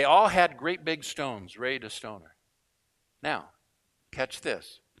 And they all had great big stones ready to stone her. Now, catch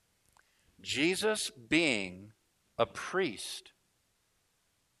this. Jesus being a priest,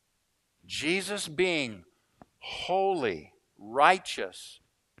 Jesus being holy, righteous,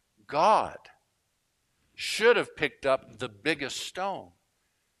 God, should have picked up the biggest stone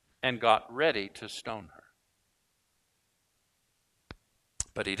and got ready to stone her.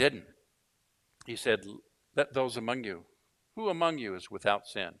 But he didn't. He said, let those among you, who among you is without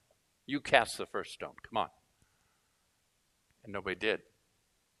sin? You cast the first stone. Come on. And nobody did.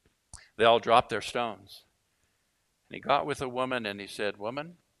 They all dropped their stones. And he got with a woman and he said,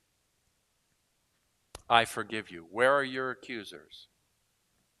 woman, I forgive you. Where are your accusers?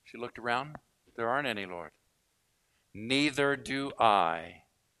 She looked around. There aren't any, Lord. Neither do I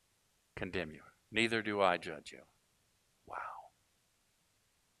condemn you. Neither do I judge you. Wow.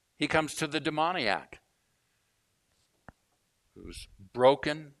 He comes to the demoniac who's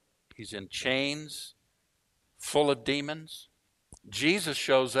broken. He's in chains, full of demons. Jesus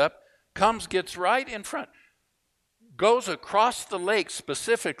shows up, comes, gets right in front, goes across the lake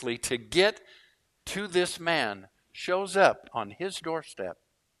specifically to get to this man, shows up on his doorstep,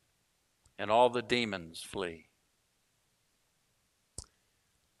 and all the demons flee.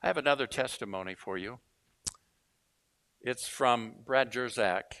 I have another testimony for you. It's from Brad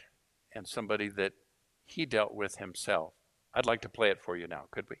Jerzak and somebody that he dealt with himself. I'd like to play it for you now,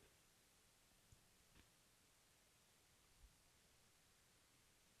 could we?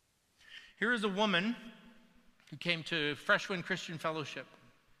 Here is a woman who came to Freshwind Christian Fellowship,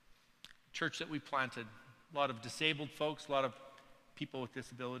 a church that we planted. A lot of disabled folks, a lot of people with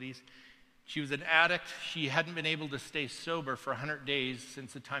disabilities. She was an addict. She hadn't been able to stay sober for 100 days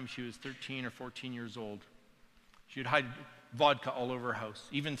since the time she was 13 or 14 years old. She would hide vodka all over her house.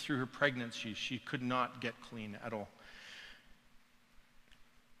 Even through her pregnancy, she could not get clean at all.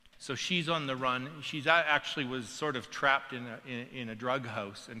 So she's on the run. She actually was sort of trapped in a drug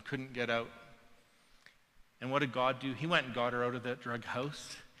house and couldn't get out. And what did God do? He went and got her out of that drug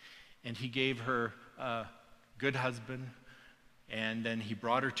house, and he gave her a good husband, and then he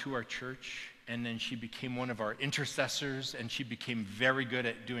brought her to our church, and then she became one of our intercessors, and she became very good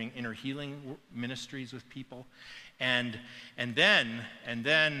at doing inner healing ministries with people. And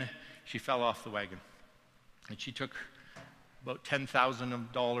then she fell off the wagon, and she took about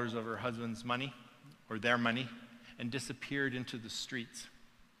 $10,000 of her husband's money, or their money, and disappeared into the streets.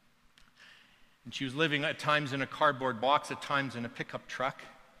 And she was living at times in a cardboard box, at times in a pickup truck,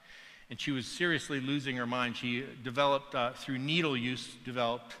 and she was seriously losing her mind. She developed, through needle use,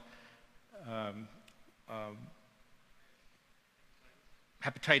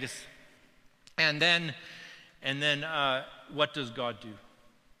 hepatitis. And then, what does God do?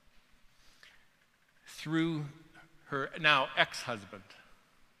 Through her now ex-husband.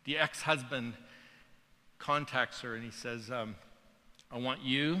 The ex-husband contacts her and he says, I want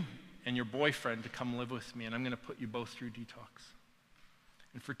you and your boyfriend to come live with me, and I'm going to put you both through detox.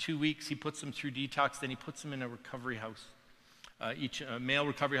 And for 2 weeks, he puts them through detox, then he puts them in a recovery house. Each male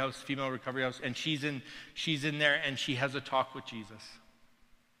recovery house, female recovery house, and she's in there, and she has a talk with Jesus.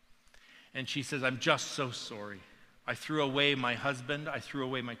 And she says, I'm just so sorry. I threw away my husband, I threw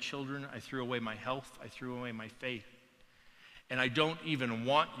away my children, I threw away my health, I threw away my faith. And I don't even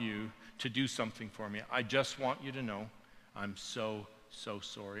want you to do something for me. I just want you to know I'm so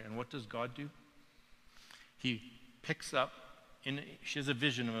sorry. And what does God do? He picks up, she has a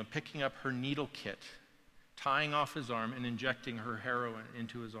vision of him picking up her needle kit, tying off his arm and injecting her heroin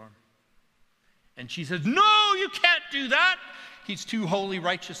into his arm. And she says, no, you can't do that. He's too holy,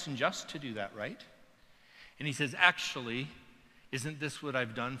 righteous, and just to do that, right? And he says, actually, isn't this what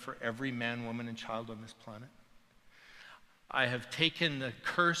I've done for every man, woman, and child on this planet? I have taken the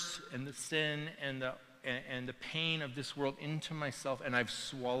curse and the sin and the pain of this world into myself, and I've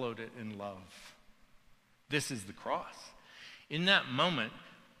swallowed it in love. This is the cross. In that moment,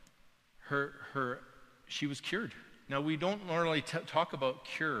 she was cured. Now, we don't normally talk about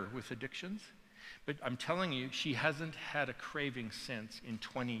cure with addictions, but I'm telling you, she hasn't had a craving since in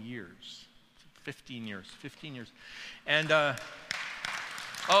 20 years. 15 years. And,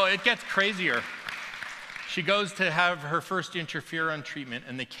 it gets crazier. She goes to have her first interferon treatment,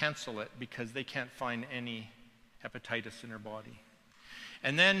 and they cancel it because they can't find any hepatitis in her body.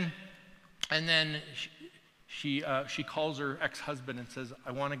 And then she calls her ex-husband and says,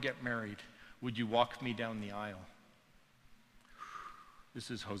 I want to get married. Would you walk me down the aisle?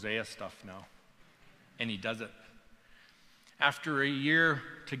 This is Hosea stuff now. And he does it. After a year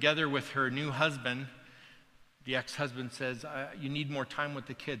together with her new husband, the ex-husband says, you need more time with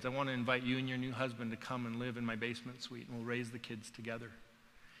the kids. I want to invite you and your new husband to come and live in my basement suite, and we'll raise the kids together.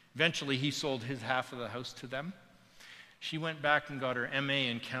 Eventually, he sold his half of the house to them. She went back and got her MA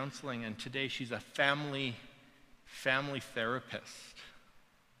in counseling, and today she's a family therapist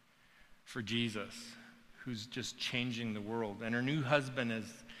for Jesus, who's just changing the world. And her new husband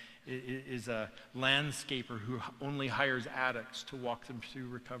is a landscaper who only hires addicts to walk them through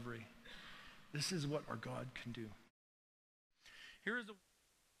recovery. This is what our God can do. Here is a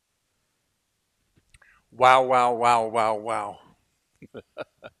Wow, wow, wow, wow, wow.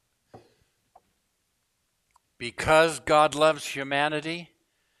 Because God loves humanity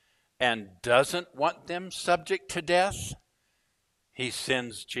and doesn't want them subject to death, he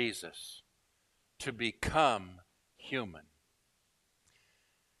sends Jesus to become human.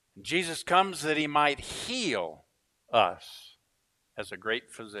 Jesus comes that he might heal us as a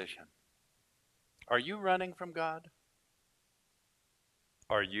great physician. Are you running from God?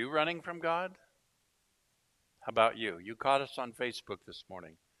 Are you running from God? How about you? You caught us on Facebook this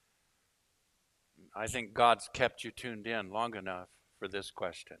morning. I think God's kept you tuned in long enough for this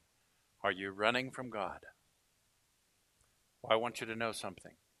question. Are you running from God? Well, I want you to know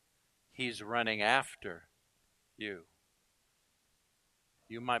something. He's running after you.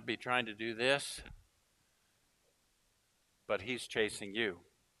 You might be trying to do this, but he's chasing you.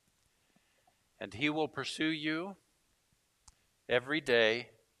 And he will pursue you every day,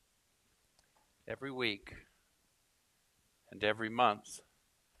 every week, and every month.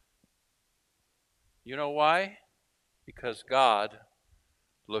 You know why? Because God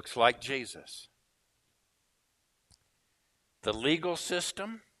looks like Jesus. The legal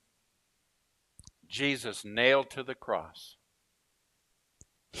system, Jesus nailed to the cross.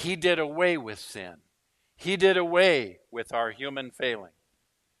 He did away with sin. He did away with our human failing.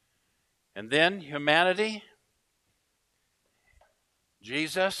 And then humanity,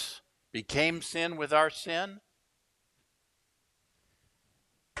 Jesus became sin with our sin.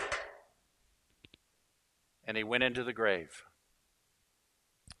 And he went into the grave.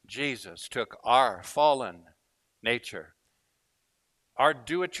 Jesus took our fallen nature, our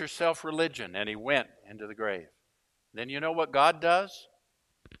do-it-yourself religion, and he went into the grave. Then you know what God does?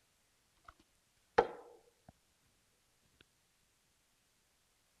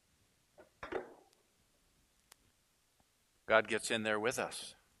 God gets in there with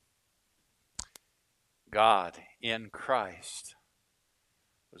us. God in Christ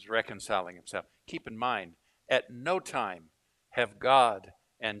was reconciling himself. Keep in mind, at no time have God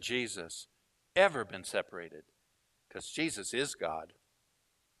and Jesus ever been separated, because Jesus is God.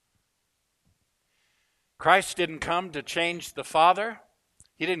 Christ didn't come to change the Father.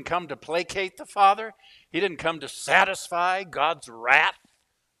 He didn't come to placate the Father. He didn't come to satisfy God's wrath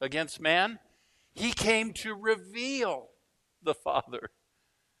against man. He came to reveal the Father.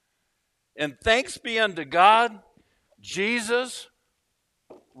 And thanks be unto God, Jesus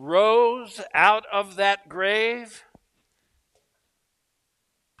rose out of that grave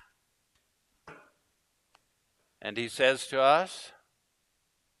and he says to us,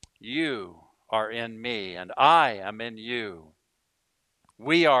 you are in me and I am in you.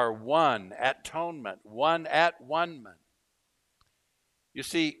 We are one atonement, one at one-ment. You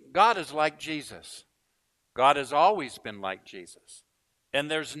see, God is like Jesus. God has always been like Jesus. And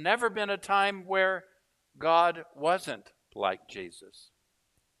there's never been a time where God wasn't like Jesus.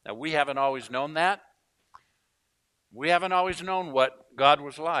 Now, we haven't always known that. We haven't always known what God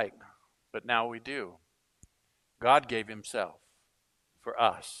was like, but now we do. God gave himself for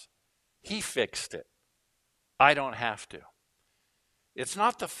us. He fixed it. I don't have to. It's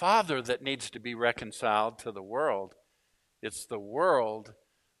not the Father that needs to be reconciled to the world. It's the world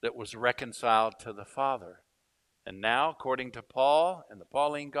that was reconciled to the Father. And now, according to Paul and the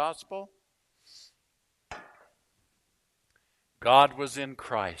Pauline gospel, God was in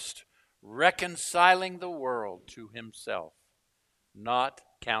Christ, reconciling the world to himself, not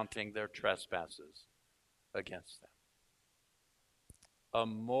counting their trespasses against them. A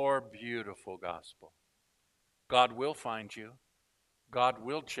more beautiful gospel. God will find you. God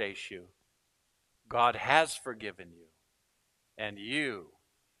will chase you. God has forgiven you. And you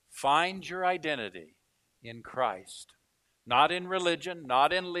find your identity in Christ. Not in religion,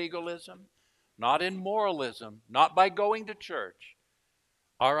 not in legalism, not in moralism, not by going to church.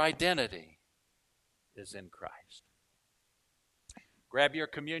 Our identity is in Christ. Grab your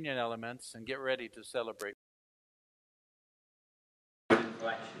communion elements and get ready to celebrate. I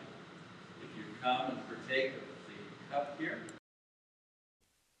invite you, if you come and partake of the cup here.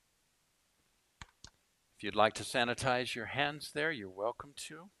 If you'd like to sanitize your hands there, you're welcome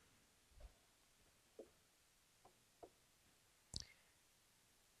to.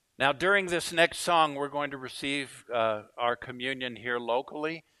 Now, during this next song, we're going to receive our communion here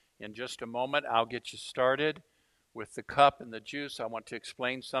locally. In just a moment, I'll get you started with the cup and the juice. I want to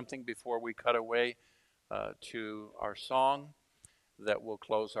explain something before we cut away to our song that will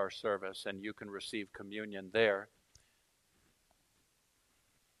close our service, and you can receive communion there.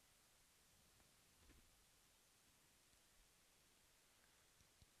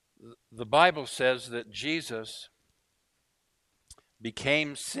 The Bible says that Jesus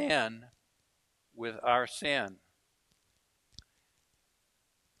became sin with our sin.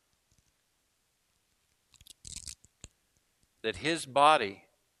 That his body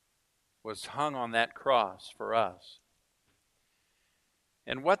was hung on that cross for us.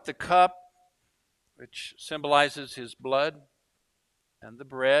 And what the cup, which symbolizes his blood, and the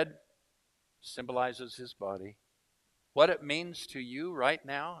bread symbolizes his body, what it means to you right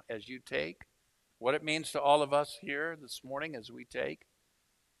now as you take, what it means to all of us here this morning as we take,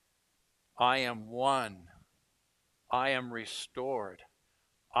 I am one. I am restored.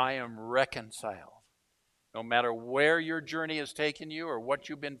 I am reconciled. No matter where your journey has taken you or what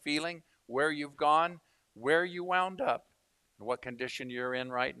you've been feeling, where you've gone, where you wound up, and what condition you're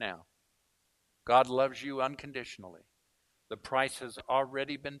in right now, God loves you unconditionally. The price has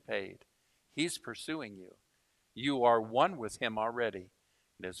already been paid. He's pursuing you. You are one with him already.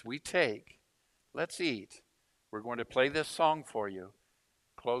 And as we take, let's eat. We're going to play this song for you.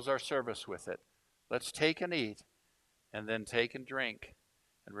 Close our service with it. Let's take and eat, and then take and drink.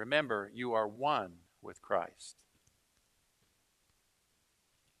 And remember, you are one with Christ.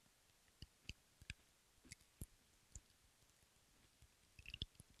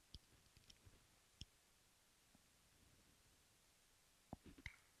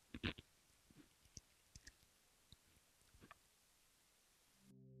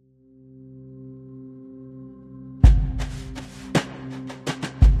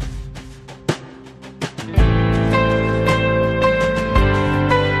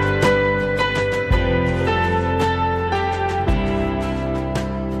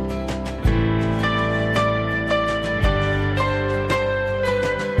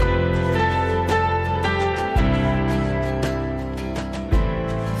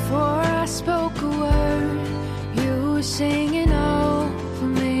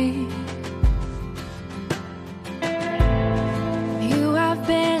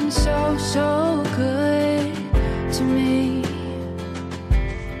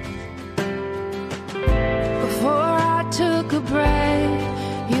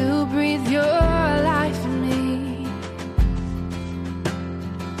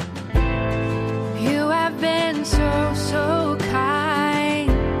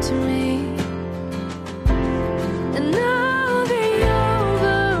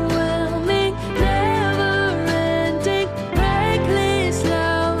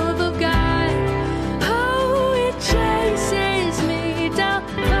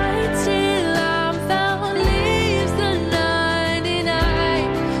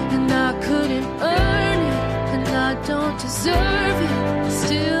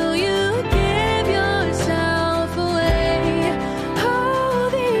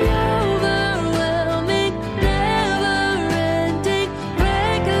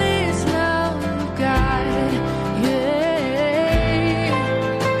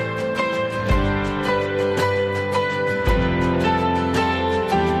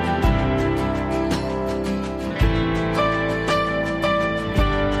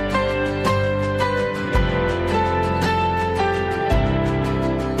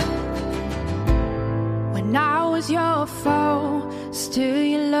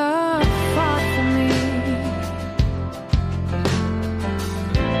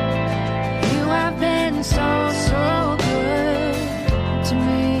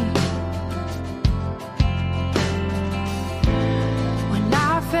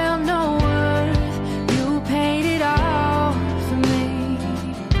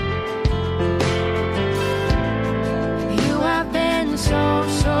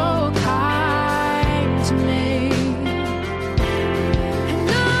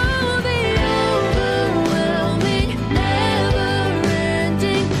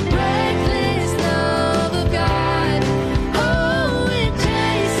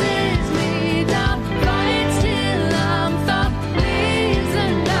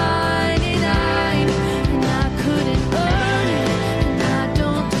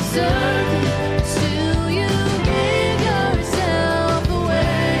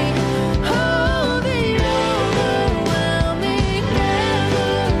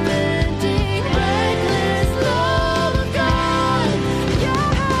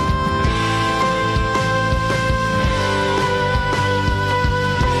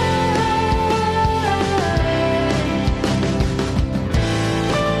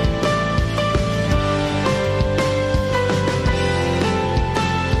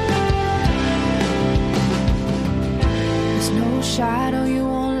 shadow you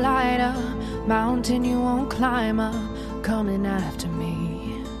won't light up, mountain you won't climb up, coming after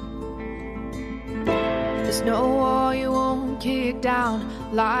me. There's no wall you won't kick down,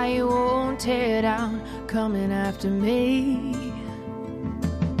 lie you won't tear down, coming after me.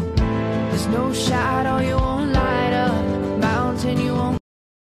 There's no shadow you won't light